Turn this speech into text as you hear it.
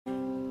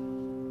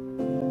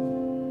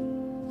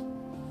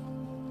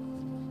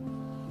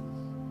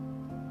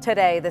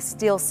Today, the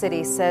Steel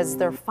City says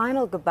their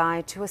final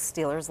goodbye to a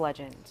Steelers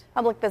legend.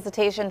 Public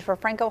visitation for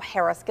Franco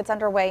Harris gets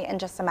underway in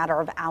just a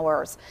matter of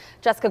hours.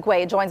 Jessica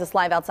Guay joins us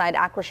live outside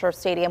Acrisure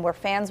Stadium, where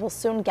fans will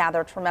soon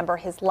gather to remember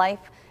his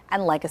life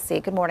and legacy.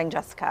 Good morning,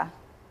 Jessica.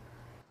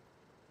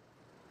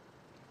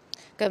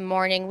 Good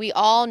morning. We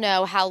all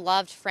know how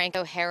loved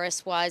Franco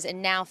Harris was,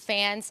 and now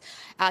fans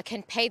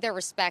can pay their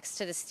respects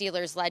to the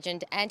Steelers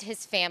legend and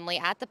his family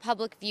at the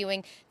public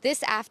viewing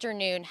this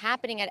afternoon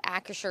happening at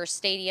Acrisure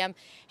Stadium.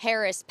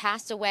 Harris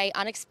passed away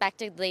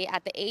unexpectedly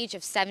at the age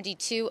of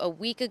 72 a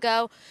week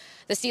ago.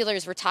 The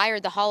Steelers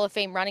retired the Hall of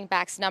Fame running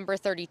back's number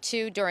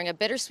 32 during a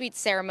bittersweet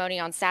ceremony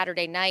on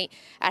Saturday night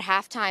at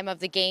halftime of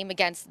the game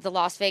against the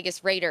Las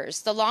Vegas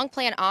Raiders. The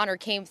long-planned honor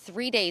came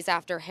 3 days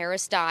after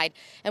Harris died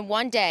and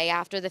 1 day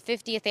after the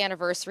 50th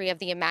anniversary of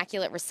the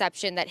Immaculate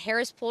Reception that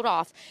Harris pulled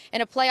off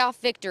in a playoff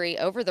victory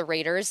over the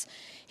Raiders.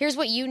 Here's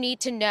what you need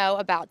to know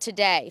about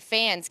today.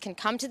 Fans can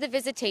come to the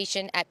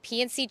visitation at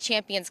PNC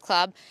Champions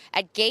Club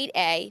at Gate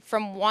A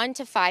from 1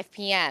 to 5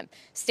 p.m.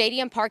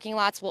 Stadium parking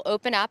lots will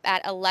open up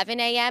at 11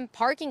 a.m.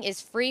 Parking is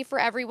free for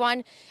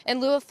everyone. In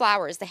lieu of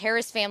flowers, the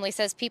Harris family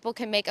says people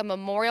can make a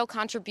memorial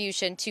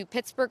contribution to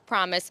Pittsburgh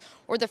Promise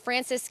or the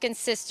Franciscan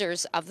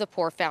Sisters of the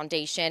Poor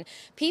Foundation.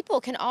 People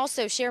can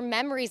also share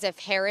memories of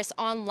Harris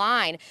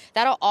online.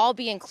 That'll all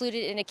be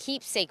included in a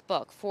keepsake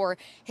book for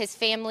his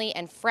family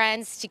and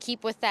friends to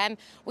keep with them.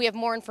 We have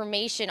more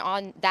information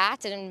on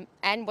that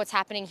and what's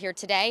happening here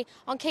today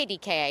on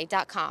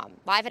KDKA.com.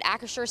 Live at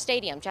Acrisure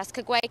Stadium,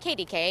 Jessica Guay,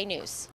 KDKA News.